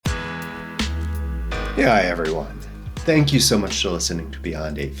Hi, everyone. Thank you so much for listening to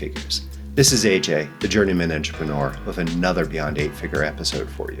Beyond Eight Figures. This is AJ, the journeyman entrepreneur, with another Beyond Eight Figure episode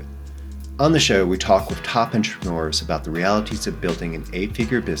for you. On the show, we talk with top entrepreneurs about the realities of building an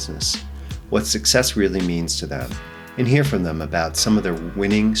eight-figure business, what success really means to them, and hear from them about some of their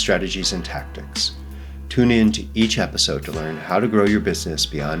winning strategies and tactics. Tune in to each episode to learn how to grow your business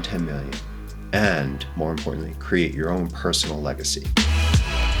beyond 10 million and, more importantly, create your own personal legacy.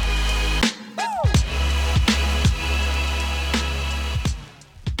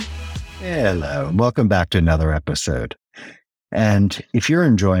 Hello, and welcome back to another episode. And if you're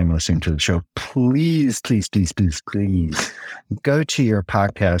enjoying listening to the show, please go to your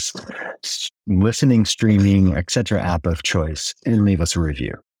podcast, listening, streaming, etc. app of choice and leave us a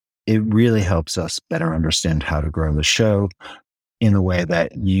review. It really helps us better understand how to grow the show in a way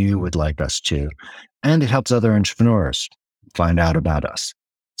that you would like us to. And it helps other entrepreneurs find out about us.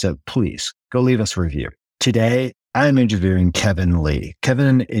 So please go leave us a review. Today, I'm interviewing Kevin Lee.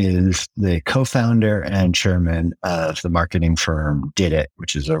 Kevin is the co-founder and chairman of the marketing firm Did It,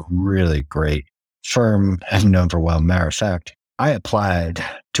 which is a really great firm and known for well. Matter of fact, I applied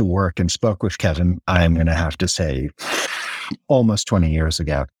to work and spoke with Kevin, I'm going to have to say, almost 20 years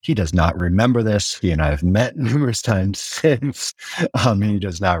ago. He does not remember this. He and I have met numerous times since. He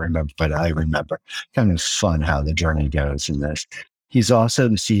does not remember, but I remember. Kind of fun how the journey goes in this. He's also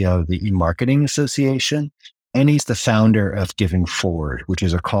the CEO of the eMarketing Association. And he's the founder of Giving Forward, which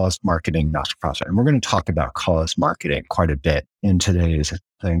is a cause marketing not-for-profit. And we're going to talk about cause marketing quite a bit in today's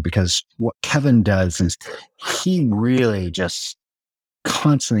thing, because what Kevin does is he really just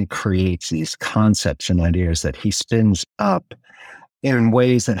constantly creates these concepts and ideas that he spins up in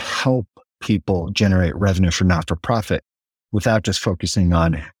ways that help people generate revenue for not-for-profit without just focusing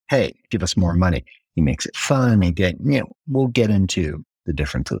on, hey, give us more money. He makes it fun. We'll get into the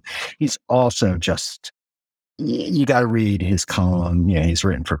different. He's also just, you got to read his column. He's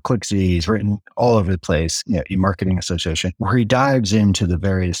written for ClickZ. He's written all over the place, eMarketing Association, where he dives into the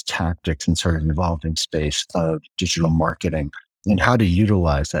various tactics and sort of evolving space of digital marketing and how to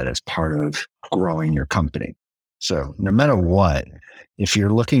utilize that as part of growing your company. So no matter what, if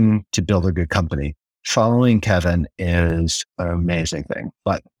you're looking to build a good company, following Kevin is an amazing thing.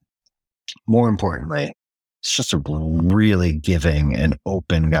 But more importantly, it's just a really giving and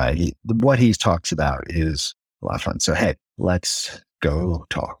open guy. What he talks about is a lot of fun. So, hey, let's go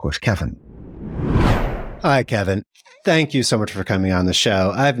talk with Kevin. Hi, Kevin. Thank you so much for coming on the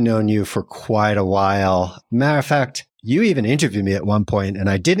show. I've known you for quite a while. Matter of fact, you even interviewed me at one point,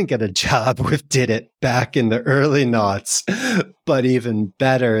 and I didn't get a job with Did It back in the early noughts. But even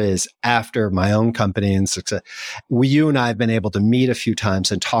better is after my own company and success, you and I have been able to meet a few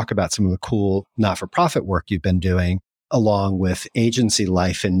times and talk about some of the cool not-for-profit work you've been doing, along with agency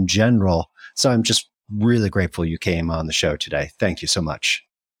life in general. So I'm just really grateful you came on the show today. Thank you so much.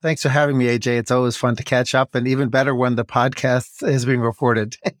 Thanks for having me, AJ. It's always fun to catch up, and even better when the podcast is being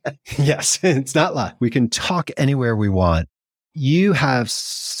recorded. Yes, it's not live. We can talk anywhere we want. You have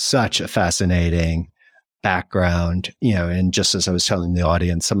such a fascinating background, and just as I was telling the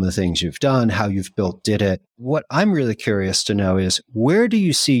audience, some of the things you've done, how you've built Did It. What I'm really curious to know is, where do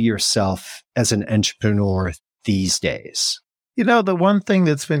you see yourself as an entrepreneur these days? The one thing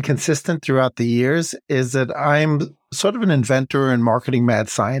that's been consistent throughout the years is that I'm sort of an inventor and marketing mad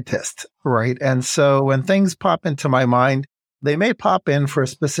scientist, right? And so when things pop into my mind, they may pop in for a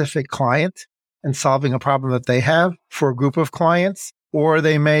specific client and solving a problem that they have for a group of clients, or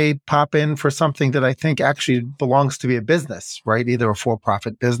they may pop in for something that I think actually belongs to be a business, right? Either a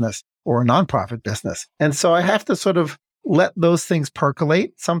for-profit business or a nonprofit business. And so I have to sort of let those things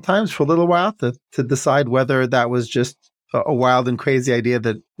percolate sometimes for a little while to decide whether that was just a wild and crazy idea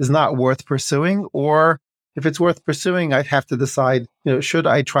that is not worth pursuing, or if it's worth pursuing, I'd have to decide, should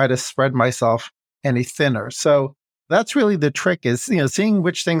I try to spread myself any thinner? So that's really the trick, is, seeing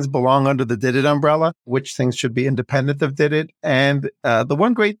which things belong under the Did It umbrella, which things should be independent of Did It. And the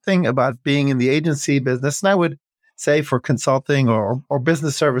one great thing about being in the agency business, and I would say for consulting or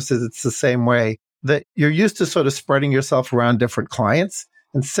business services, it's the same way, that you're used to sort of spreading yourself around different clients.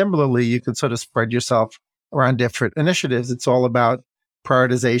 And similarly, you can sort of spread yourself around different initiatives. It's all about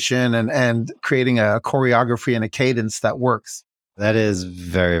prioritization and creating a choreography and a cadence that works. That is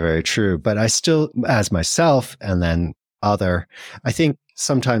very, very true. But I still, as myself and then I think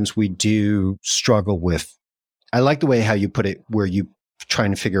sometimes we do struggle with, I like the way how you put it, where you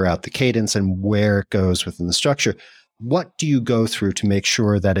trying to figure out the cadence and where it goes within the structure. What do you go through to make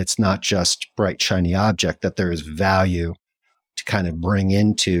sure that it's not just bright, shiny object, that there is value to kind of bring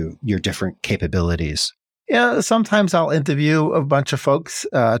into your different capabilities? Yeah, sometimes I'll interview a bunch of folks,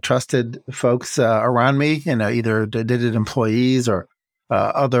 trusted folks around me, either did it employees or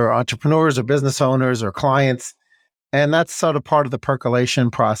other entrepreneurs or business owners or clients. And that's sort of part of the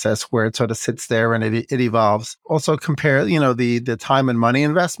percolation process where it sort of sits there and it evolves. Also compare, the time and money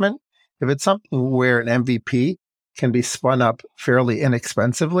investment. If it's something where an MVP can be spun up fairly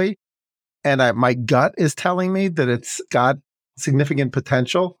inexpensively, and my gut is telling me that it's got significant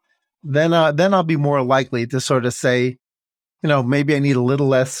potential, then I'll be more likely to sort of say, maybe I need a little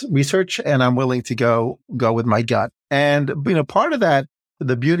less research, and I'm willing to go with my gut. And part of that,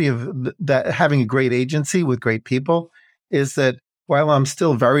 the beauty of that having a great agency with great people, is that while I'm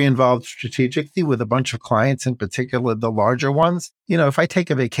still very involved strategically with a bunch of clients, in particular the larger ones, if I take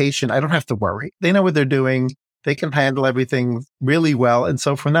a vacation, I don't have to worry. They know what they're doing. They can handle everything really well. And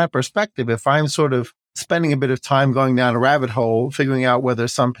so from that perspective, if I'm sort of spending a bit of time going down a rabbit hole, figuring out whether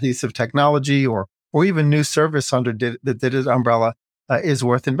some piece of technology or even new service under the Did It umbrella is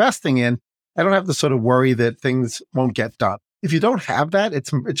worth investing in, I don't have to sort of worry that things won't get done. If you don't have that,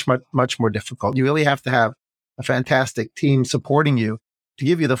 it's much more difficult. You really have to have a fantastic team supporting you to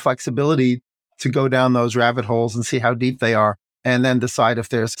give you the flexibility to go down those rabbit holes and see how deep they are, and then decide if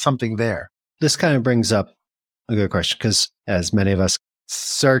there's something there. This kind of brings up a good question, because as many of us,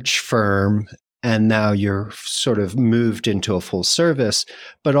 search firm, and now you're sort of moved into a full service,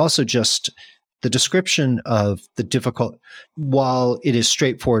 but also just the description of the difficult, while it is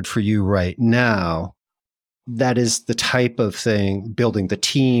straightforward for you right now, that is the type of thing, building the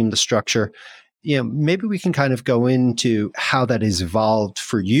team, the structure. Maybe we can kind of go into how that has evolved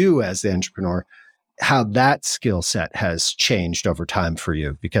for you as the entrepreneur, how that skill set has changed over time for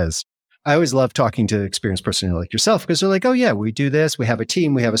you. Because I always love talking to experienced person like yourself, because they're like, oh yeah, we do this, we have a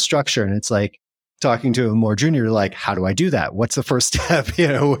team, we have a structure. And it's like talking to a more junior, like, how do I do that? What's the first step?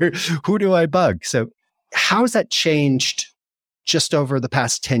 Who do I bug? So how has that changed just over the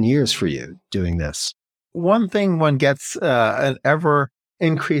past 10 years for you doing this? One thing one gets an ever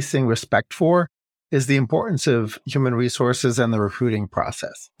increasing respect for is the importance of human resources and the recruiting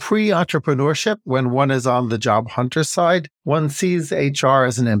process. Pre-entrepreneurship, when one is on the job hunter side, one sees HR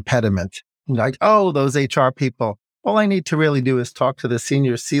as an impediment. Like, oh, those HR people, all I need to really do is talk to the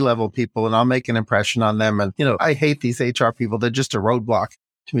senior C-level people and I'll make an impression on them. And, I hate these HR people. They're just a roadblock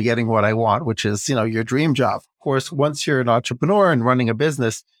to me getting what I want, which is, your dream job. Of course, once you're an entrepreneur and running a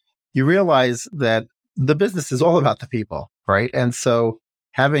business, you realize that the business is all about the people, right? And so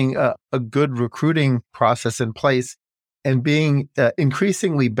having a good recruiting process in place and being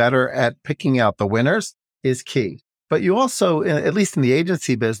increasingly better at picking out the winners is key. But you also, at least in the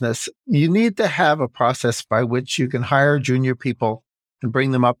agency business, you need to have a process by which you can hire junior people and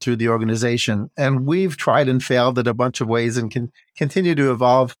bring them up through the organization. And we've tried and failed at a bunch of ways and can continue to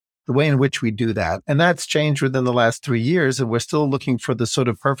evolve the way in which we do that. And that's changed within the last 3 years. And we're still looking for the sort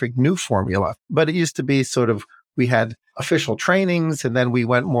of perfect new formula. But it used to be sort of, we had official trainings, and then we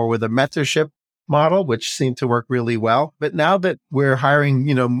went more with a mentorship model, which seemed to work really well. But now that we're hiring,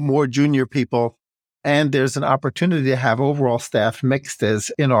 more junior people, and there's an opportunity to have overall staff mixed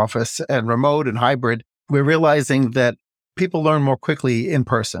as in office and remote and hybrid, we're realizing that people learn more quickly in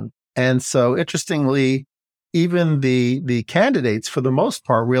person. And so interestingly, even the candidates, for the most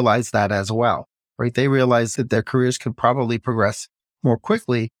part, realize that as well, right? They realize that their careers can probably progress more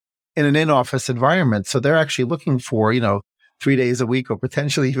quickly in an in-office environment. So they're actually looking for, 3 days a week or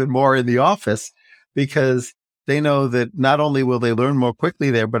potentially even more in the office, because they know that not only will they learn more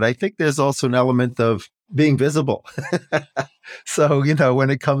quickly there, but I think there's also an element of being visible. So, when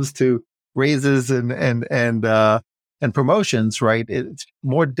it comes to raises and promotions, right, it's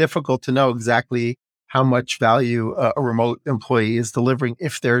more difficult to know exactly how much value a remote employee is delivering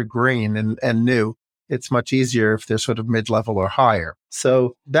if they're green and new. It's much easier if they're sort of mid-level or higher.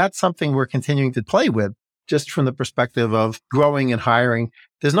 So that's something we're continuing to play with, just from the perspective of growing and hiring.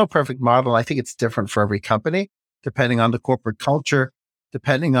 There's no perfect model. I think it's different for every company, depending on the corporate culture,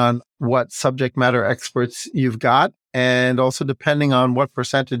 depending on what subject matter experts you've got, and also depending on what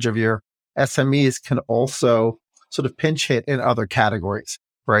percentage of your SMEs can also sort of pinch hit in other categories,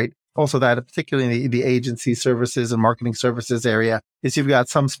 right? Also that, particularly in the agency services and marketing services area, is you've got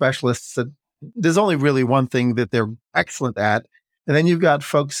some specialists that there's only really one thing that they're excellent at. And then you've got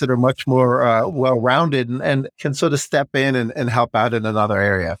folks that are much more well-rounded and can sort of step in and help out in another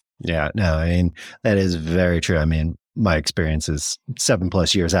area. Yeah, no, I mean, that is very true. I mean, my experience is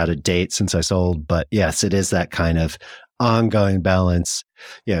 7+ years out of date since I sold, but yes, it is that kind of ongoing balance.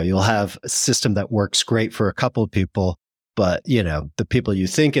 You'll have a system that works great for a couple of people, but the people you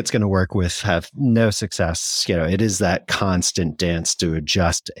think it's going to work with have no success. It is that constant dance to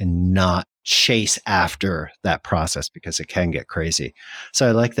adjust and not chase after that process because it can get crazy. So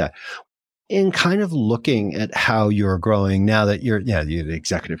I like that. In kind of looking at how you're growing now that you're the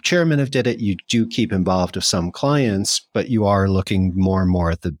executive chairman of Did It, you do keep involved with some clients, but you are looking more and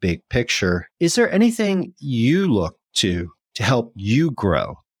more at the big picture. Is there anything you look to help you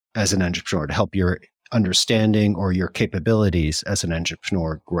grow as an entrepreneur, to help your understanding or your capabilities as an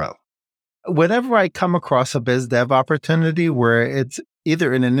entrepreneur grow? Whenever I come across a biz dev opportunity where it's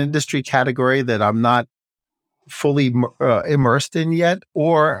either in an industry category that I'm not fully immersed in yet,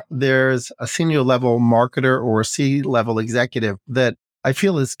 or there's a senior level marketer or C-level executive that I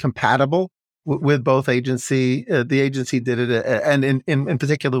feel is compatible with both agency, the agency Did It, and in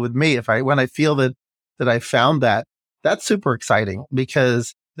particular with me, when I feel that I found that, that's super exciting,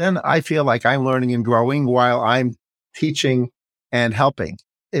 because then I feel like I'm learning and growing while I'm teaching and helping.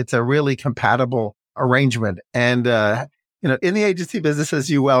 It's a really compatible arrangement. And, in the agency business, as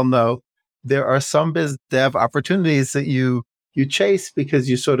you well know, there are some biz dev opportunities that you chase because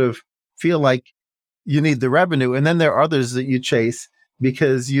you sort of feel like you need the revenue. And then there are others that you chase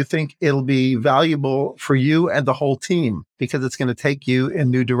because you think it'll be valuable for you and the whole team, because it's going to take you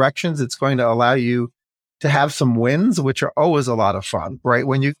in new directions. It's going to allow you to have some wins, which are always a lot of fun, right?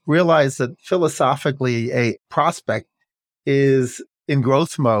 When you realize that philosophically a prospect is in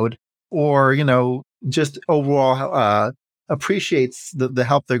growth mode, or, just overall appreciates the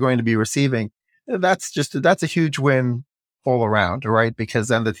help they're going to be receiving, that's a huge win all around, right? Because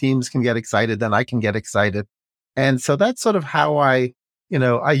then the teams can get excited, then I can get excited. And so that's sort of how I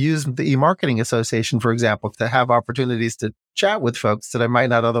use the e-marketing association, for example, to have opportunities to chat with folks that I might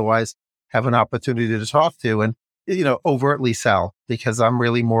not otherwise have an opportunity to talk to and, overtly sell, because I'm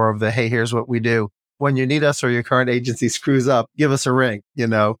really more of the, hey, here's what we do. When you need us or your current agency screws up, give us a ring.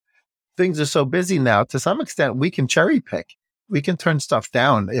 Things are so busy now, to some extent, we can cherry pick. We can turn stuff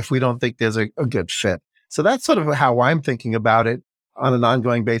down if we don't think there's a good fit. So that's sort of how I'm thinking about it on an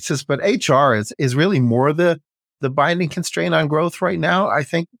ongoing basis. But HR is really more the binding constraint on growth right now, I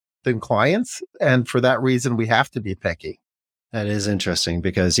think, than clients. And for that reason, we have to be picky. That is interesting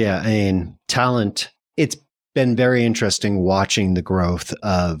because, talent, it's been very interesting watching the growth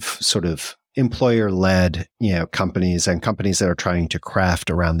of sort of employer-led, companies and companies that are trying to craft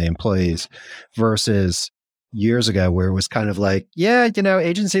around the employees versus years ago where it was kind of like,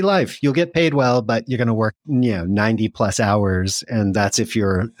 agency life, you'll get paid well, but you're going to work, 90 plus hours. And that's if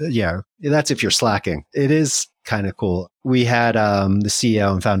you're slacking. It is kind of cool. We had the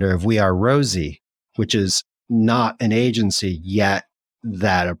CEO and founder of We Are Rosie, which is not an agency yet.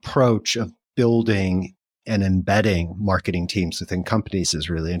 That approach of building and embedding marketing teams within companies is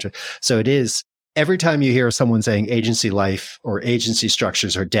really interesting. So it is, every time you hear someone saying agency life or agency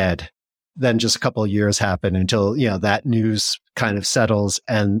structures are dead, then just a couple of years happen until, that news kind of settles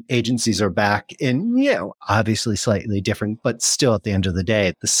and agencies are back in, obviously slightly different, but still at the end of the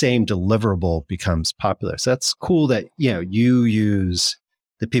day, the same deliverable becomes popular. So that's cool that, you use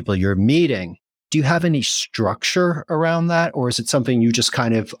the people you're meeting. Do you have any structure around that? Or is it something you just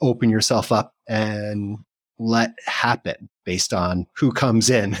kind of open yourself up and let happen based on who comes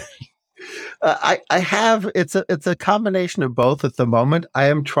in? I have, it's a combination of both at the moment. I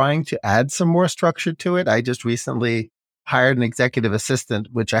am trying to add some more structure to it. I just recently hired an executive assistant,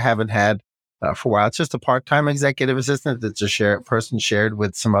 which I haven't had for a while. It's just a part-time executive assistant that's a person shared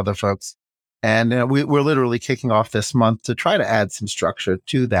with some other folks. And we're literally kicking off this month to try to add some structure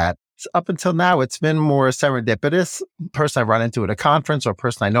to that. So up until now, it's been more serendipitous. Person I run into at a conference, or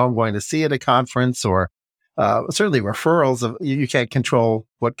person I know I'm going to see at a conference, or certainly referrals. You can't control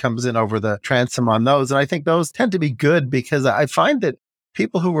what comes in over the transom on those. And I think those tend to be good because I find that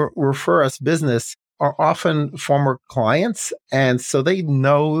people who refer us business are often former clients. And so they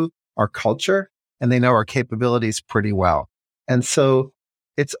know our culture and they know our capabilities pretty well. And so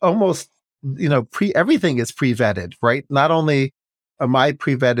it's almost, everything is pre-vetted, right? Not only am I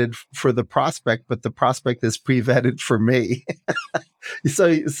pre-vetted for the prospect, but the prospect is pre-vetted for me.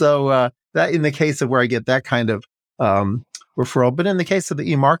 So that in the case of where I get that kind of referral, but in the case of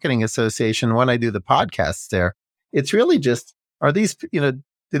the e-marketing association, when I do the podcasts there, it's really just, do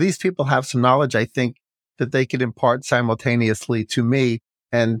these people have some knowledge I think that they could impart simultaneously to me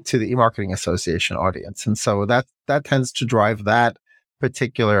and to the e-marketing association audience. And so that tends to drive that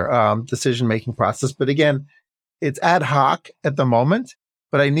particular decision-making process. But again, it's ad hoc at the moment,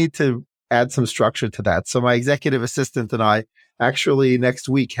 but I need to add some structure to that. So my executive assistant and I actually next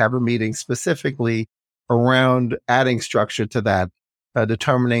week have a meeting specifically around adding structure to that,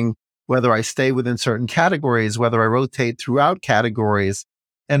 determining whether I stay within certain categories, whether I rotate throughout categories,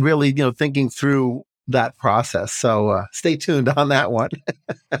 and really, thinking through that process. So stay tuned on that one.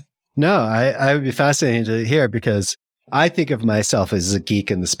 No, I would be fascinated to hear because I think of myself as a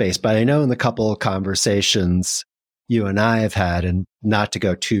geek in the space, but I know in the couple of conversations you and I have had, and not to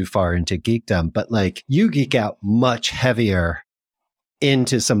go too far into geekdom, but like you geek out much heavier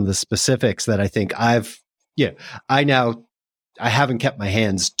into some of the specifics that I think I haven't kept my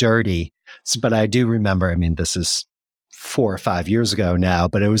hands dirty, but I do remember, I mean, this is 4 or 5 years ago now,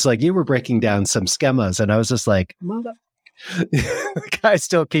 but it was like you were breaking down some schemas and I was just like, mother, the guy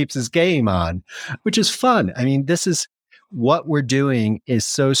still keeps his game on, which is fun. I mean, this is what we're doing is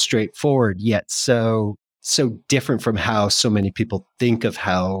so straightforward, yet so different from how so many people think of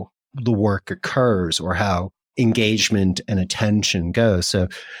how the work occurs or how engagement and attention goes. So,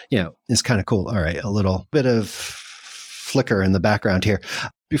 it's kind of cool. All right, a little bit of flicker in the background here.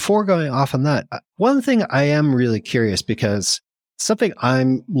 Before going off on that, one thing I am really curious because something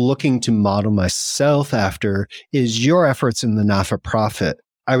I'm looking to model myself after is your efforts in the not-for-profit.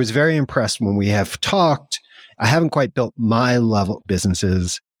 I was very impressed when we have talked. I haven't quite built my level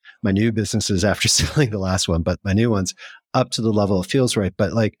businesses, my new businesses after selling the last one, but my new ones up to the level it feels right.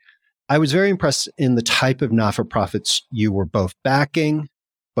 But like, I was very impressed in the type of not-for-profits you were both backing,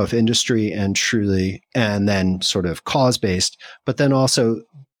 both industry and truly, and then sort of cause-based, but then also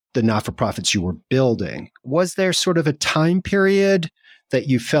the not-for-profits you were building. Was there sort of a time period that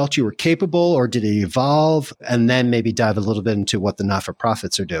you felt you were capable, or did it evolve? And then maybe dive a little bit into what the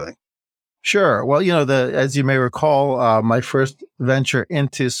not-for-profits are doing. Sure. Well, as you may recall, my first venture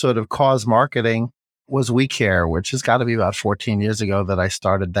into sort of cause marketing was WeCare, which has got to be about 14 years ago that I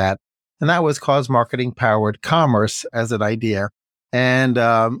started that. And that was cause marketing powered commerce as an idea. And,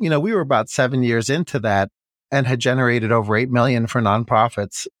 we were about 7 years into that and had generated over 8 million for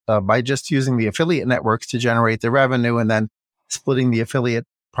nonprofits by just using the affiliate networks to generate the revenue and then splitting the affiliate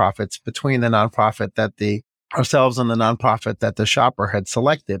profits between the nonprofit that ourselves and the nonprofit that the shopper had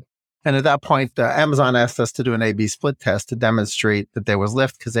selected. And at that point, Amazon asked us to do an A/B split test to demonstrate that there was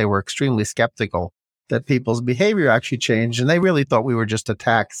lift because they were extremely skeptical that people's behavior actually changed. And they really thought we were just a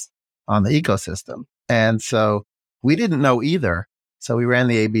tax on the ecosystem. And so we didn't know either. So we ran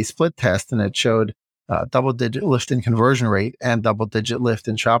the A/B split test and it showed double-digit lift in conversion rate and double-digit lift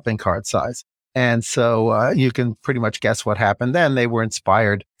in shopping cart size. And so you can pretty much guess what happened then. They were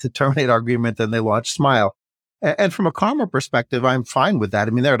inspired to terminate our agreement and they launched Smile. And from a karma perspective, I'm fine with that.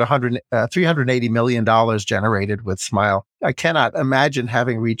 I mean, they're at $380 million generated with Smile. I cannot imagine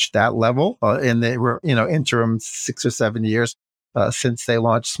having reached that level in the interim 6 or 7 years since they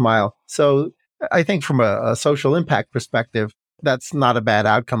launched Smile. So I think from a social impact perspective, that's not a bad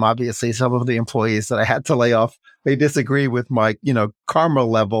outcome. Obviously, some of the employees that I had to lay off may disagree with my, karma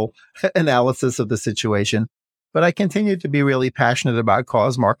level analysis of the situation. But I continued to be really passionate about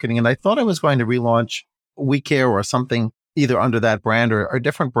cause marketing. And I thought I was going to relaunch WeCare or something either under that brand or a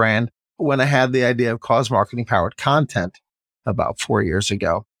different brand when I had the idea of cause marketing powered content about 4 years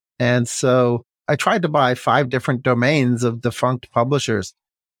ago. And so I tried to buy 5 different domains of defunct publishers,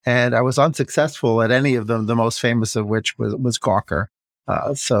 and I was unsuccessful at any of them, the most famous of which was Gawker.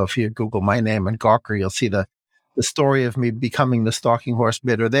 So if you Google my name and Gawker, you'll see the story of me becoming the stalking horse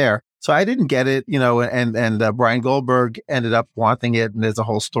bidder there. So I didn't get it, and Brian Goldberg ended up wanting it. And there's a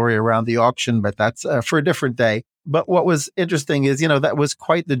whole story around the auction, but that's for a different day. But what was interesting is, that was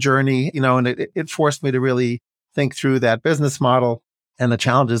quite the journey, and it forced me to really think through that business model and the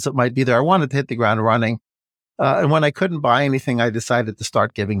challenges that might be there. I wanted to hit the ground running. And when I couldn't buy anything, I decided to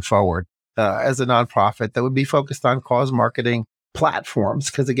start Giving Forward as a nonprofit that would be focused on cause marketing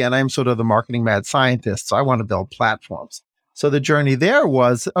platforms. Because again, I'm sort of the marketing mad scientist, so I want to build platforms. So the journey there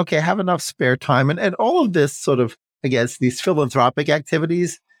was, okay, I have enough spare time. And all of this sort of, I guess, these philanthropic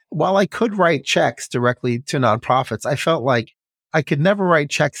activities, while I could write checks directly to nonprofits, I felt like I could never write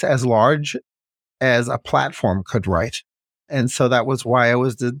checks as large as a platform could write. And so that was why I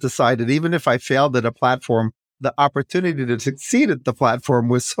was decided, even if I failed at a platform, the opportunity to succeed at the platform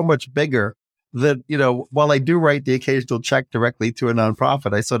was so much bigger that, while I do write the occasional check directly to a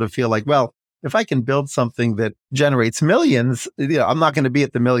nonprofit, I sort of feel like, well, if I can build something that generates millions, I'm not going to be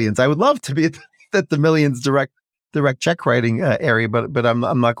at the millions. I would love to be at the millions direct check writing area, but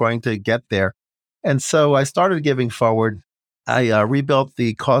I'm not going to get there. And so I started Giving Forward. I rebuilt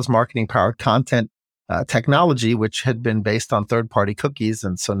the cause marketing powered content technology, which had been based on third-party cookies.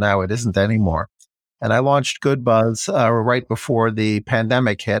 And so now it isn't anymore. And I launched GoodBuzz right before the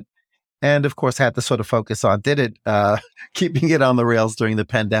pandemic hit. And of course, I had to sort of focus on keeping it on the rails during the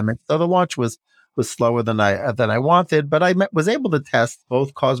pandemic. So the launch was slower than I wanted, but I was able to test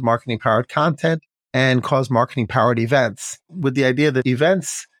both cause marketing powered content and cause marketing powered events with the idea that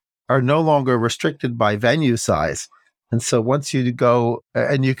events are no longer restricted by venue size. And so once you go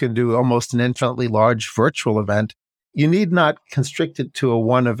and you can do almost an infinitely large virtual event, you need not constrict it to a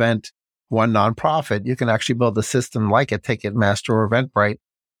one event, one nonprofit. You can actually build a system like a Ticketmaster or Eventbrite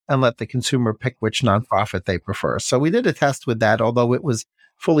and let the consumer pick which nonprofit they prefer. So we did a test with that, although it was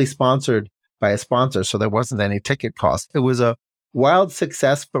fully sponsored by a sponsor, so there wasn't any ticket cost. It was a wild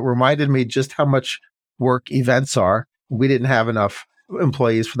success, but reminded me just how much work events are. We didn't have enough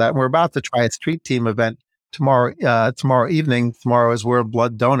employees for that. And we're about to try a street team event tomorrow evening. Tomorrow is World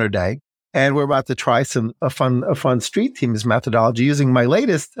Blood Donor Day. And we're about to try a fun street teams methodology using my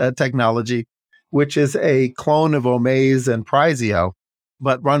latest technology, which is a clone of Omaze and Prizeo,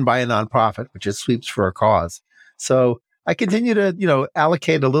 but run by a nonprofit, which is Sweeps for a Cause. So I continue to,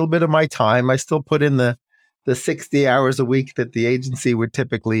 allocate a little bit of my time. I still put in the 60 hours a week that the agency would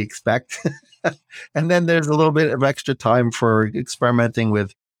typically expect. And then there's a little bit of extra time for experimenting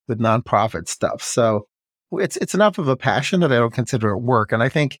with nonprofit stuff. So it's enough of a passion that I don't consider it work. And I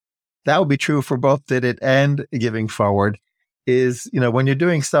think that would be true for both Did It and Giving Forward is, when you're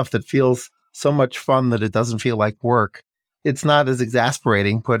doing stuff that feels so much fun that it doesn't feel like work, it's not as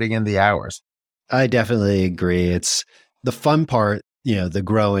exasperating putting in the hours. I definitely agree. It's the fun part, the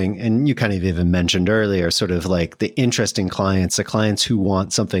growing, and you kind of even mentioned earlier, sort of like the interesting clients, the clients who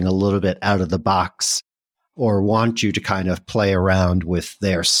want something a little bit out of the box or want you to kind of play around with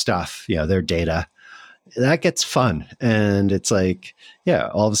their stuff, their data. That gets fun. And it's like,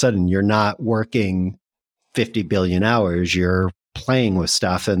 all of a sudden you're not working 50 billion hours, you're playing with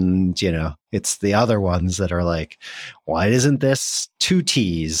stuff. And, it's the other ones that are like, why isn't this 2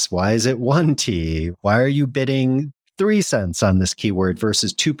 T's? Why is it 1 T? Why are you bidding 3 cents on this keyword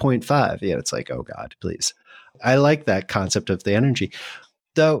versus 2.5? It's like, oh God, please. I like that concept of the energy.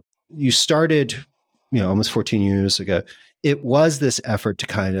 Though you started, almost 14 years ago, it was this effort to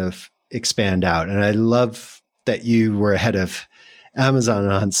kind of expand out. And I love that you were ahead of Amazon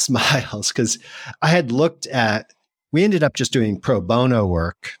on Smiles, because I had looked at, we ended up just doing pro bono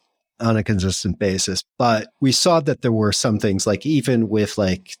work on a consistent basis, but we saw that there were some things like even with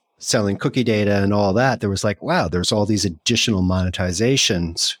like selling cookie data and all that, there was like, wow, there's all these additional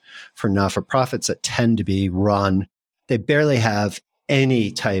monetizations for not-for-profits that tend to be run. They barely have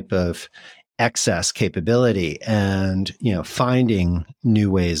any type of excess capability and, finding new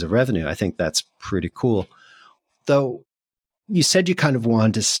ways of revenue. I think that's pretty cool. Though you said you kind of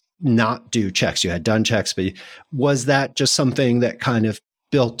wanted to not do checks. You had done checks, but was that just something that kind of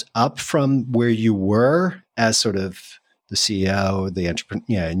built up from where you were as sort of the CEO, the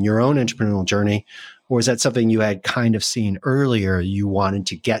entrepreneur, in your own entrepreneurial journey? Or is that something you had kind of seen earlier you wanted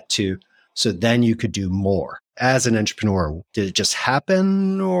to get to so then you could do more as an entrepreneur? Did it just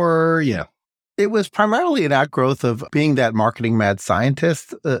happen or, It was primarily an outgrowth of being that marketing mad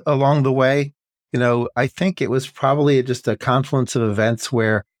scientist along the way. I think it was probably just a confluence of events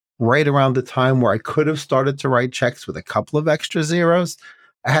where right around the time where I could have started to write checks with a couple of extra zeros,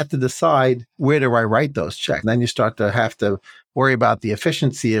 I had to decide, where do I write those checks? And then you start to have to worry about the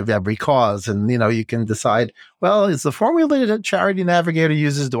efficiency of every cause. And, you can decide, well, is the formula that Charity Navigator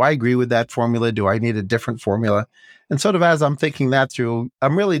uses, do I agree with that formula? Do I need a different formula? And sort of as I'm thinking that through,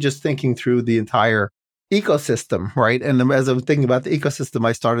 I'm really just thinking through the entire ecosystem, right? And as I'm thinking about the ecosystem,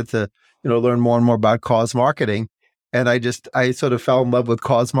 I started to, learn more and more about cause marketing. And I sort of fell in love with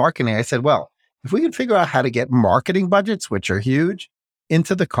cause marketing. I said, well, if we can figure out how to get marketing budgets, which are huge,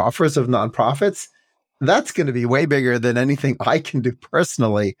 into the coffers of nonprofits, that's going to be way bigger than anything I can do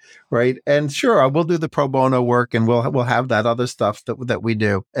personally, right? And sure, I will do the pro bono work, and we'll have that other stuff that we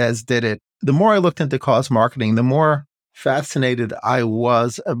do as Did It. The more I looked into cause marketing, the more fascinated I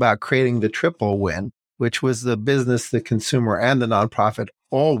was about creating the triple win, which was the business, the consumer, and the nonprofit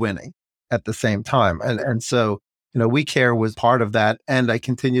all winning at the same time. And so We Care was part of that. And I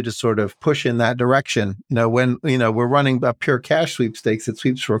continue to sort of push in that direction. When, we're running a pure cash sweepstakes at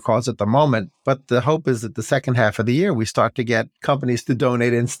Sweeps for a Cause at the moment. But the hope is that the second half of the year, we start to get companies to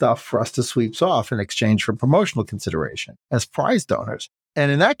donate in stuff for us to sweeps off in exchange for promotional consideration as prize donors.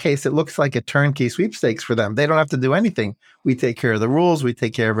 And in that case, it looks like a turnkey sweepstakes for them. They don't have to do anything. We take care of the rules. We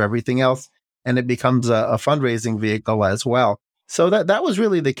take care of everything else. And it becomes a fundraising vehicle as well. So that was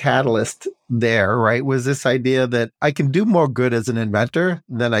really the catalyst there, right? Was this idea that I can do more good as an inventor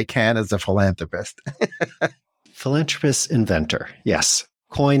than I can as a philanthropist. Philanthropist inventor. Yes.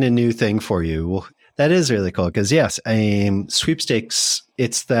 Coin a new thing for you. Well, that is really cool because yes, sweepstakes,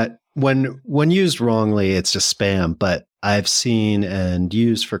 it's that when used wrongly, it's just spam, but I've seen and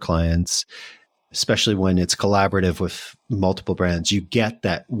used for clients, especially when it's collaborative with multiple brands, you get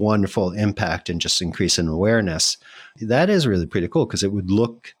that wonderful impact and just increase in awareness. That is really pretty cool because it would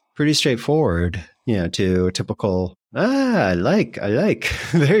look pretty straightforward, to a typical I like.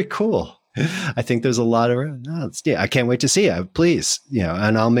 Very cool. I think there's a lot of, I can't wait to see it. Please,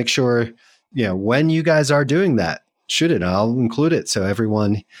 and I'll make sure, when you guys are doing that, shoot it. I'll include it so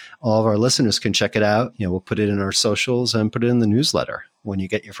everyone, all of our listeners can check it out. We'll put it in our socials and put it in the newsletter when you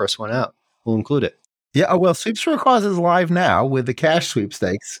get your first one out. We'll include it. Yeah, well, Sweeps for a Cause is live now with the cash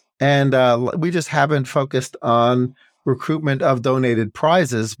sweepstakes. And we just haven't focused on recruitment of donated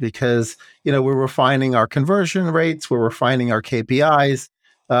prizes because, we're refining our conversion rates, we're refining our KPIs,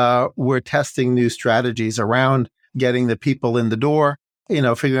 we're testing new strategies around getting the people in the door,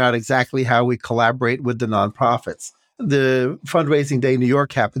 figuring out exactly how we collaborate with the nonprofits. The fundraising day in New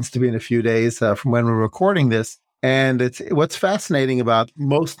York happens to be in a few days from when we're recording this. And what's fascinating about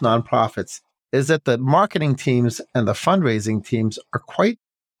most nonprofits is that the marketing teams and the fundraising teams are quite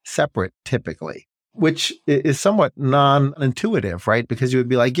separate typically, which is somewhat non-intuitive, right? Because you would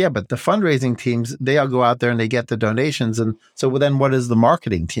be like, yeah, but the fundraising teams, they all go out there and they get the donations. And so then what is the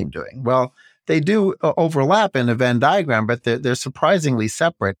marketing team doing? Well, they do overlap in a Venn diagram, but they're surprisingly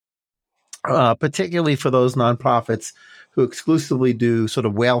separate, particularly for those nonprofits who exclusively do sort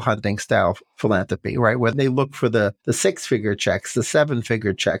of whale hunting style philanthropy, right? Where they look for the 6-figure checks, the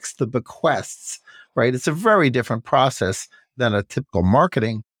 7-figure checks, the bequests, right? It's a very different process than a typical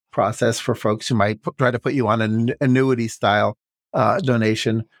marketing process for folks who might try to put you on an annuity style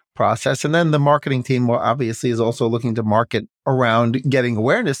donation process. And then the marketing team obviously is also looking to market around getting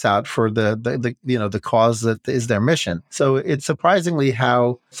awareness out for the cause that is their mission. So it's surprisingly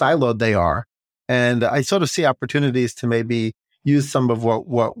how siloed they are. And I sort of see opportunities to maybe use some of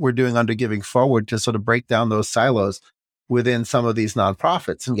what we're doing under Giving Forward to sort of break down those silos within some of these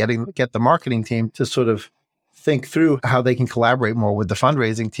nonprofits and get the marketing team to sort of think through how they can collaborate more with the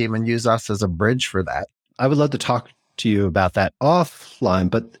fundraising team and use us as a bridge for that. I would love to talk to you about that offline,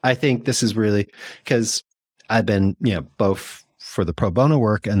 but I think this is really because I've been, both for the pro bono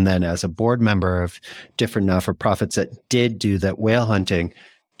work and then as a board member of different not-for-profits that did do that whale hunting.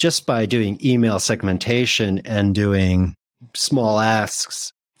 Just by doing email segmentation and doing small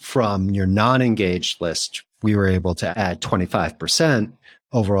asks from your non-engaged list, we were able to add 25%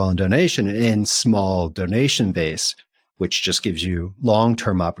 overall in donation in small donation base, which just gives you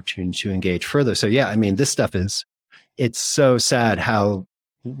long-term opportunity to engage further. So yeah, I mean, this stuff it's so sad how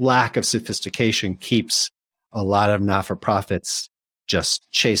lack of sophistication keeps a lot of not-for-profits just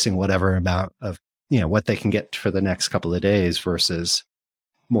chasing whatever amount of, what they can get for the next couple of days versus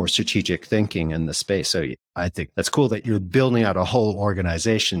more strategic thinking in the space. So I think that's cool that you're building out a whole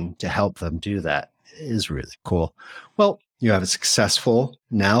organization to help them do that. It is really cool. Well, you have a successful,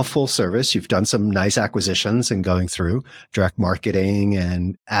 now full service. You've done some nice acquisitions and going through direct marketing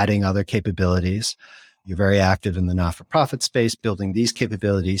and adding other capabilities. You're very active in the not-for-profit space, building these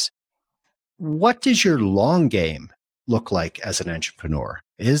capabilities. What does your long game look like as an entrepreneur?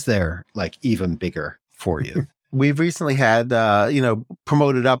 Is there even bigger for you? We've recently had,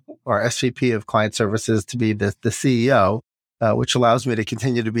 promoted up our SVP of client services to be the CEO, which allows me to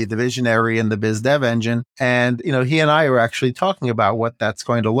continue to be the visionary in the biz dev engine. And, he and I are actually talking about what that's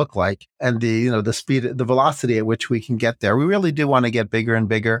going to look like and the speed, the velocity at which we can get there. We really do want to get bigger and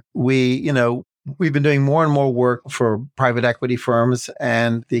bigger. We've been doing more and more work for private equity firms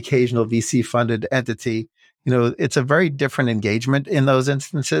and the occasional VC funded entity. It's a very different engagement in those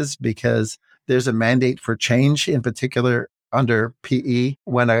instances because there's a mandate for change, in particular under PE,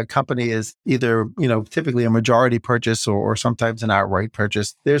 when a company is either, typically a majority purchase or sometimes an outright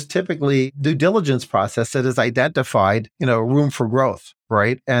purchase. There's typically due diligence process that has identified, room for growth,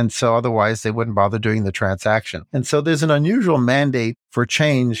 right? And so otherwise they wouldn't bother doing the transaction. And so there's an unusual mandate for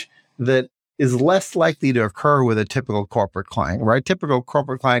change that is less likely to occur with a typical corporate client, right? Typical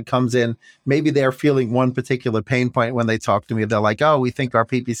corporate client comes in, maybe they're feeling one particular pain point when they talk to me. They're like, oh, we think our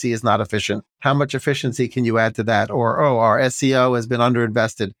PPC is not efficient. How much efficiency can you add to that? Or, oh, our SEO has been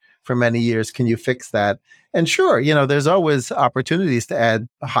underinvested for many years. Can you fix that? And sure, there's always opportunities to add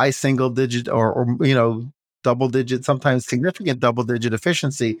a high single digit or double digit, sometimes significant double digit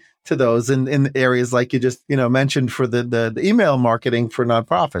efficiency to those in areas like you just, mentioned for the email marketing for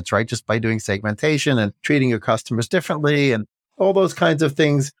nonprofits, right? Just by doing segmentation and treating your customers differently and all those kinds of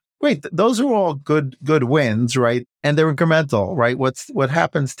things. Great. Those are all good wins, right? And they're incremental, right? What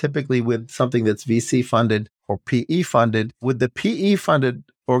happens typically with something that's VC funded or PE funded, with the PE funded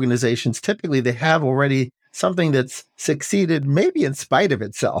organizations, typically they have already something that's succeeded maybe in spite of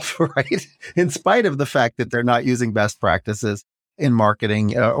itself, right? In spite of the fact that they're not using best practices. in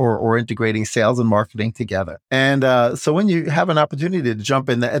marketing or integrating sales and marketing together. And so when you have an opportunity to jump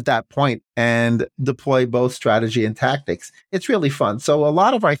in at that point and deploy both strategy and tactics, it's really fun. So a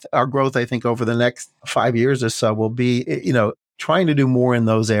lot of our growth, I think, over the next 5 years or so will be, trying to do more in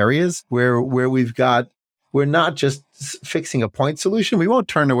those areas where we're not just fixing a point solution. We won't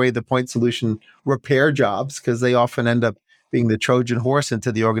turn away the point solution repair jobs because they often end up being the Trojan horse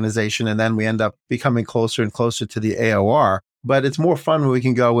into the organization. And then we end up becoming closer and closer to the AOR. But it's more fun when we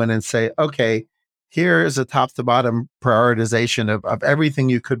can go in and say, okay, here is a top to bottom prioritization of everything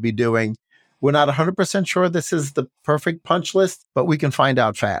you could be doing. We're not 100% sure this is the perfect punch list, but we can find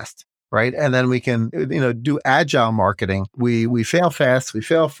out fast, right? And then we can, do agile marketing. We fail fast, we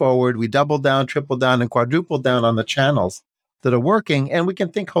fail forward, we double down, triple down, and quadruple down on the channels that are working. And we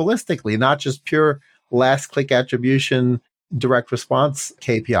can think holistically, not just pure last click attribution, direct response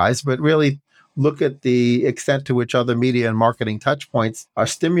KPIs, but really look at the extent to which other media and marketing touch points are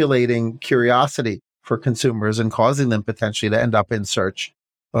stimulating curiosity for consumers and causing them potentially to end up in search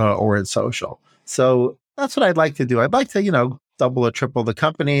or in social. So that's what I'd like to do. I'd like to, double or triple the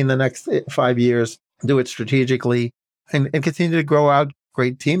company in the next 5 years, do it strategically, and continue to grow out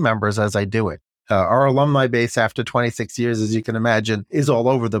great team members as I do it. Our alumni base after 26 years, as you can imagine, is all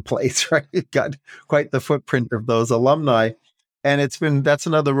over the place, right? We've got quite the footprint of those alumni. And that's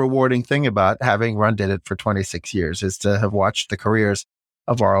another rewarding thing about having run Did It for 26 years is to have watched the careers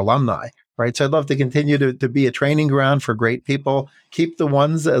of our alumni, right? So I'd love to continue to be a training ground for great people, keep the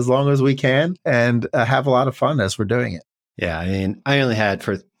ones as long as we can, and have a lot of fun as we're doing it. Yeah, I mean, I only had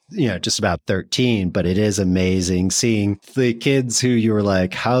for just about 13, but it is amazing seeing the kids who you were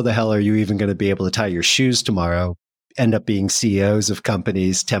like, how the hell are you even going to be able to tie your shoes tomorrow, end up being CEOs of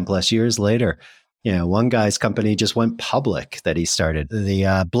companies 10 plus years later. One guy's company just went public that he started,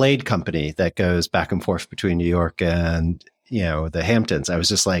 the Blade company that goes back and forth between New York and, the Hamptons. I was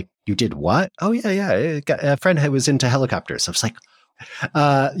just like, you did what? Oh, yeah. A friend who was into helicopters. I was like,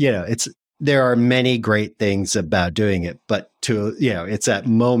 there are many great things about doing it, but it's that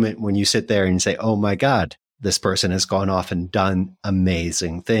moment when you sit there and say, oh my God, this person has gone off and done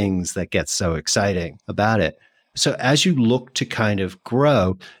amazing things that gets so exciting about it. So as you look to kind of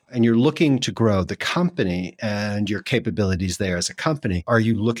grow and you're looking to grow the company and your capabilities there as a company, are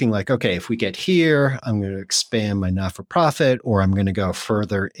you looking like, okay, if we get here, I'm going to expand my not-for-profit or I'm going to go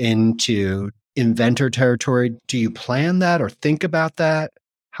further into inventor territory? Do you plan that or think about that?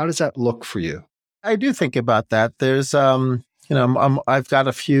 How does that look for you? I do think about that. There's, I've got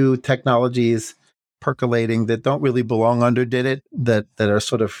a few technologies percolating that don't really belong under Did It that are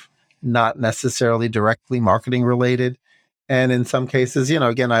sort of not necessarily directly marketing related. And in some cases,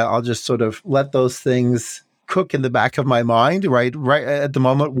 again, I'll just sort of let those things cook in the back of my mind, right? Right at the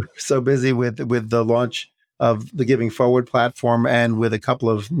moment, we're so busy with the launch of the Giving Forward platform and with a couple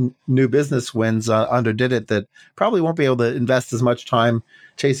of new business wins under Did It that probably won't be able to invest as much time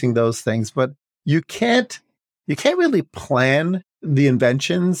chasing those things. But you can't really plan the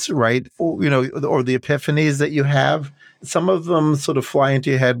inventions, right? Or the epiphanies that you have. Some of them sort of fly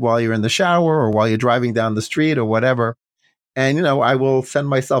into your head while you're in the shower or while you're driving down the street or whatever. And, I will send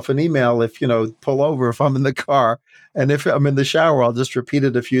myself an email if, pull over if I'm in the car. And if I'm in the shower, I'll just repeat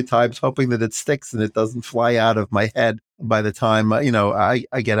it a few times, hoping that it sticks and it doesn't fly out of my head by the time, I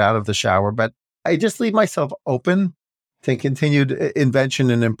get out of the shower. But I just leave myself open to continued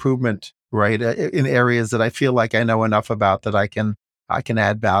invention and improvement, right? In areas that I feel like I know enough about that I can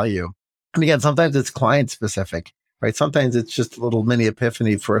add value. And again, sometimes it's client specific, right? Sometimes it's just a little mini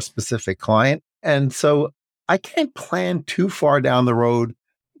epiphany for a specific client. And so I can't plan too far down the road,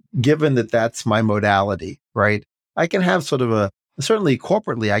 given that that's my modality, right? I can have sort of certainly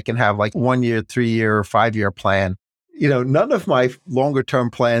corporately, I can have like 1 year, 3 year, 5 year plan. None of my longer term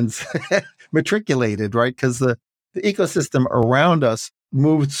plans matriculated, right? Because the ecosystem around us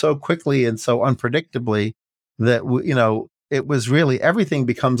moved so quickly and so unpredictably that, it was really everything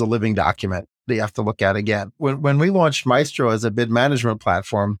becomes a living document that you have to look at again. When we launched Maestro as a bid management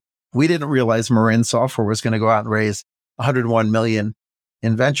platform, we didn't realize Marin Software was going to go out and raise $101 million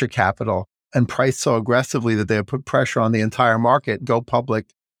in venture capital and price so aggressively that they would put pressure on the entire market, go public,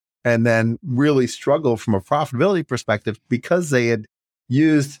 and then really struggle from a profitability perspective because they had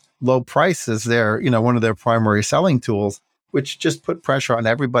used low prices there, one of their primary selling tools, which just put pressure on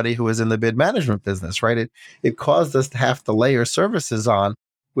everybody who was in the bid management business, right? It caused us to have to layer services on,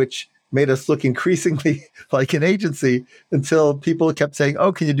 which made us look increasingly like an agency until people kept saying,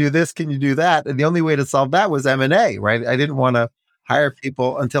 oh, can you do this? Can you do that? And the only way to solve that was M&A, right? I didn't want to hire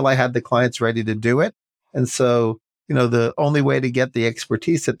people until I had the clients ready to do it. And so, the only way to get the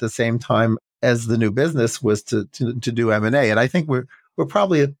expertise at the same time as the new business was to do M&A. And I think we're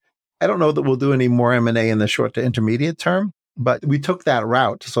probably, I don't know that we'll do any more M&A in the short to intermediate term, but we took that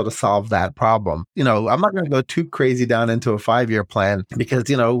route to sort of solve that problem. I'm not going to go too crazy down into a 5-year plan because,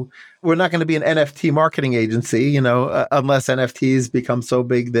 we're not going to be an NFT marketing agency, unless NFTs become so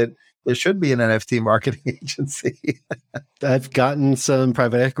big that there should be an NFT marketing agency. I've gotten some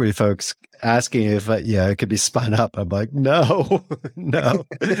private equity folks asking if, it could be spun up. I'm like, no,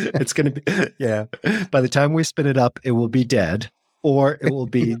 it's going to be, by the time we spin it up, it will be dead. Or it will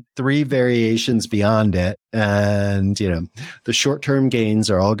be 3 variations beyond it. And, the short-term gains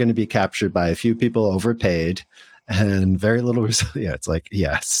are all going to be captured by a few people overpaid and very little result. Yeah, it's like,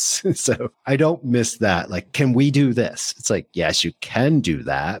 yes. So I don't miss that. Like, can we do this? It's like, yes, you can do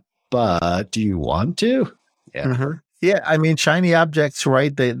that, but do you want to? Yeah. Mm-hmm. Yeah, I mean, shiny objects,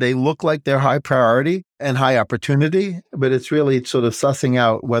 right? They look like they're high priority and high opportunity, but it's really sort of sussing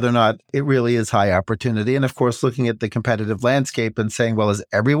out whether or not it really is high opportunity. And of course, looking at the competitive landscape and saying, well, is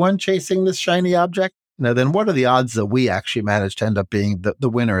everyone chasing this shiny object? Then what are the odds that we actually manage to end up being the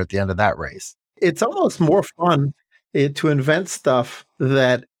winner at the end of that race? It's almost more fun to invent stuff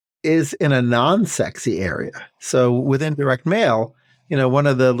that is in a non-sexy area. So within direct mail, one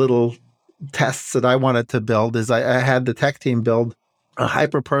of the little tests that I wanted to build is I had the tech team build a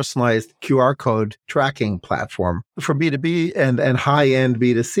hyper-personalized QR code tracking platform for B2B and high-end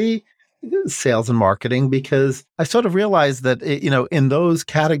B2C sales and marketing, because I sort of realized that, in those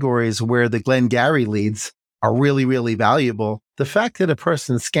categories where the Glengarry leads are really, really valuable, the fact that a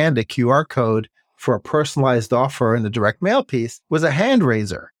person scanned a QR code for a personalized offer in the direct mail piece was a hand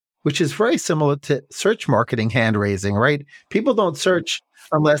raiser, which is very similar to search marketing hand raising, right? People don't search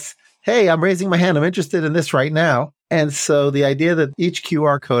unless, hey, I'm raising my hand, I'm interested in this right now. And so the idea that each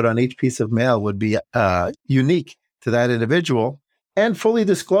QR code on each piece of mail would be unique to that individual and fully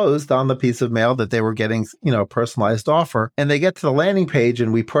disclosed on the piece of mail that they were getting, a personalized offer. And they get to the landing page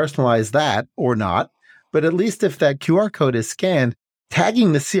and we personalize that or not. But at least if that QR code is scanned,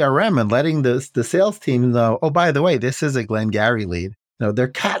 tagging the CRM and letting the sales team know, oh, by the way, this is a Glengarry lead. Their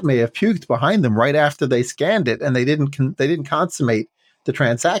cat may have puked behind them right after they scanned it and they didn't consummate the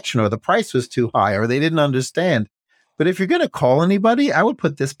transaction, or the price was too high, or they didn't understand. But if you're going to call anybody, I would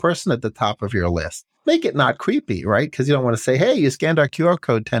put this person at the top of your list. Make it not creepy, right? Because you don't want to say, hey, you scanned our QR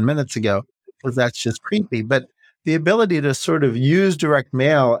code 10 minutes ago, because that's just creepy. But the ability to sort of use direct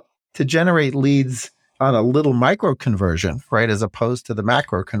mail to generate leads on a little micro conversion, right, as opposed to the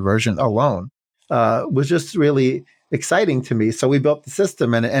macro conversion alone, was just really exciting to me. So we built the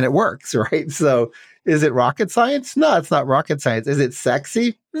system and it works, right? So is it rocket science? No, it's not rocket science. Is it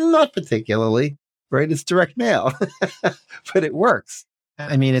sexy? Not particularly, right? It's direct mail, but it works.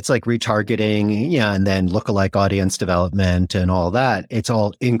 I mean, it's like retargeting, and then lookalike audience development and all that. It's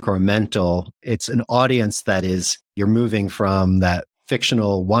all incremental. It's an audience that is, you're moving from that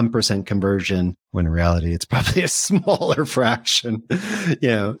fictional 1% conversion, when in reality, it's probably a smaller fraction,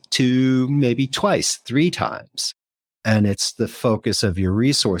 to maybe twice, 3 times. And it's the focus of your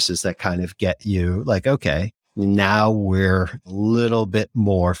resources that kind of get you like, okay, now we're a little bit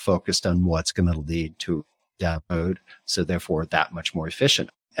more focused on what's going to lead to download. So therefore that much more efficient.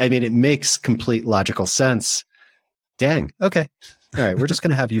 I mean, it makes complete logical sense. Dang. Okay. All right. We're just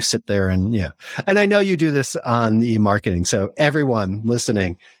going to have you sit there and, and I know you do this on e-marketing. So everyone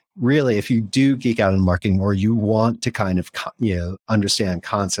listening, really, if you do geek out in marketing or you want to kind of, understand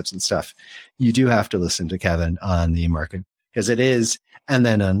concepts and stuff, you do have to listen to Kevin on the e-marketing, because it is. And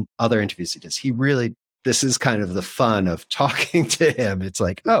then on other interviews he does, this is kind of the fun of talking to him. It's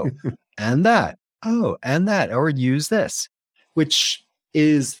like, oh, and that, or use this, which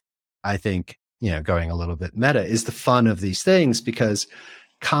is, I think, going a little bit meta, is the fun of these things, because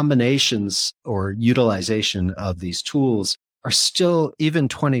combinations or utilization of these tools are still, even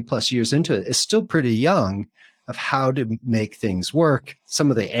 20 plus years into it, is still pretty young of how to make things work. Some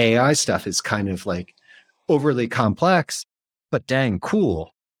of the AI stuff is kind of like overly complex, but dang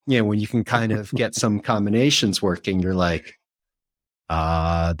cool. When you can kind of get some combinations working, you're like,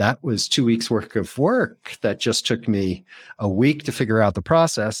 that was 2 weeks worth of work that just took me a week to figure out the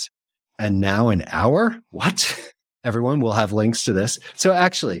process. And now an hour? What? Everyone will have links to this. So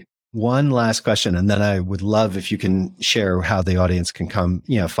actually, one last question, and then I would love if you can share how the audience can come,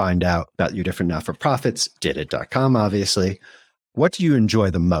 find out about your different not-for-profits, didit.com, obviously. What do you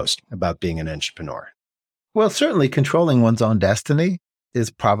enjoy the most about being an entrepreneur? Well, certainly controlling one's own destiny is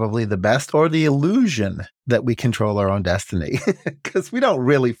probably the best, or the illusion that we control our own destiny, because we don't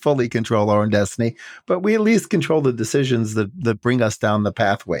really fully control our own destiny, but we at least control the decisions that bring us down the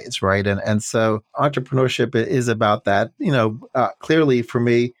pathways, right? And so entrepreneurship is about that. Clearly for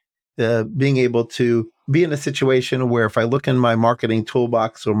me, being able to be in a situation where if I look in my marketing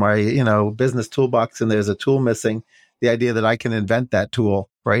toolbox or my, business toolbox and there's a tool missing, the idea that I can invent that tool,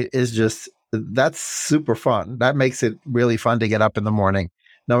 right, is just, that's super fun. That makes it really fun to get up in the morning,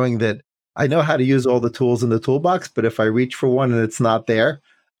 knowing that I know how to use all the tools in the toolbox, but if I reach for one and it's not there,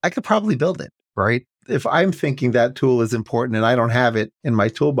 I could probably build it, right? If I'm thinking that tool is important and I don't have it in my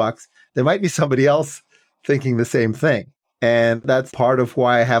toolbox, there might be somebody else thinking the same thing. And that's part of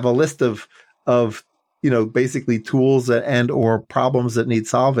why I have a list of basically tools and or problems that need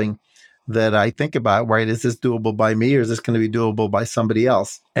solving that I think about, right? Is this doable by me or is this going to be doable by somebody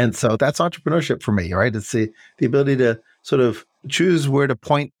else? And so that's entrepreneurship for me, right? It's the ability to sort of choose where to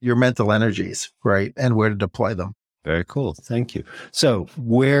point your mental energies, right? And where to deploy them. Very cool. Thank you. So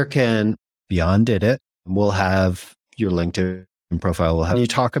where can Beyond Did It, we'll have your LinkedIn profile. We'll have you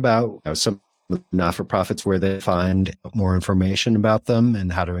talk about some not-for-profits where they find more information about them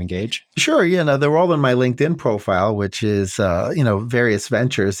and how to engage? Sure. They're all in my LinkedIn profile, which is, various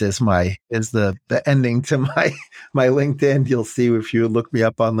ventures is the ending to my LinkedIn. You'll see if you look me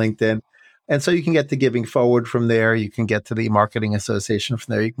up on LinkedIn. And so you can get to Giving Forward from there. You can get to the Marketing Association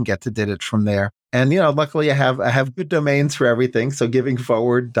from there. You can get to Did It from there. And, luckily I have good domains for everything. So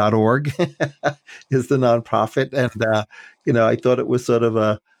givingforward.org is the nonprofit. And, I thought it was sort of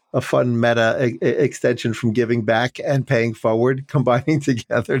a fun meta extension from giving back and paying forward, combining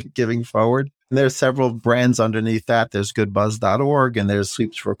together to Giving Forward. And there's several brands underneath that. There's goodbuzz.org and there's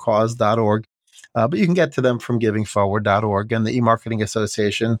sweepsforcause.org. But you can get to them from givingforward.org. And the eMarketing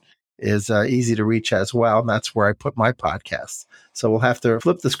Association is easy to reach as well. And that's where I put my podcasts. So we'll have to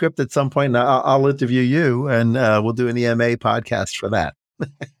flip the script at some point. I'll interview you and we'll do an EMA podcast for that.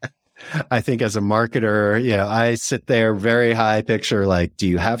 I think as a marketer, I sit there very high picture, like, do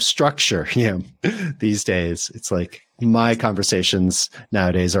you have structure? These days, it's like my conversations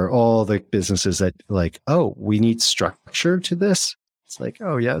nowadays are all the businesses that like, oh, we need structure to this. It's like,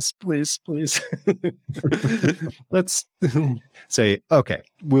 oh, yes, please. Let's say, okay,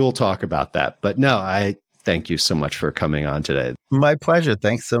 we'll talk about that. But no, I thank you so much for coming on today. My pleasure.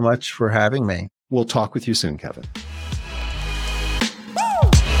 Thanks so much for having me. We'll talk with you soon, Kevin.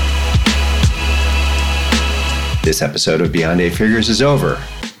 This episode of Beyond 8 Figures is over,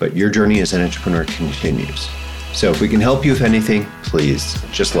 but your journey as an entrepreneur continues. So if we can help you with anything, please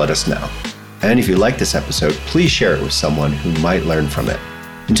just let us know. And if you like this episode, please share it with someone who might learn from it.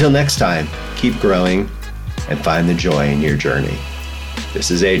 Until next time, keep growing and find the joy in your journey.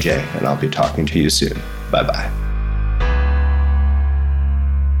 This is AJ, and I'll be talking to you soon. Bye-bye.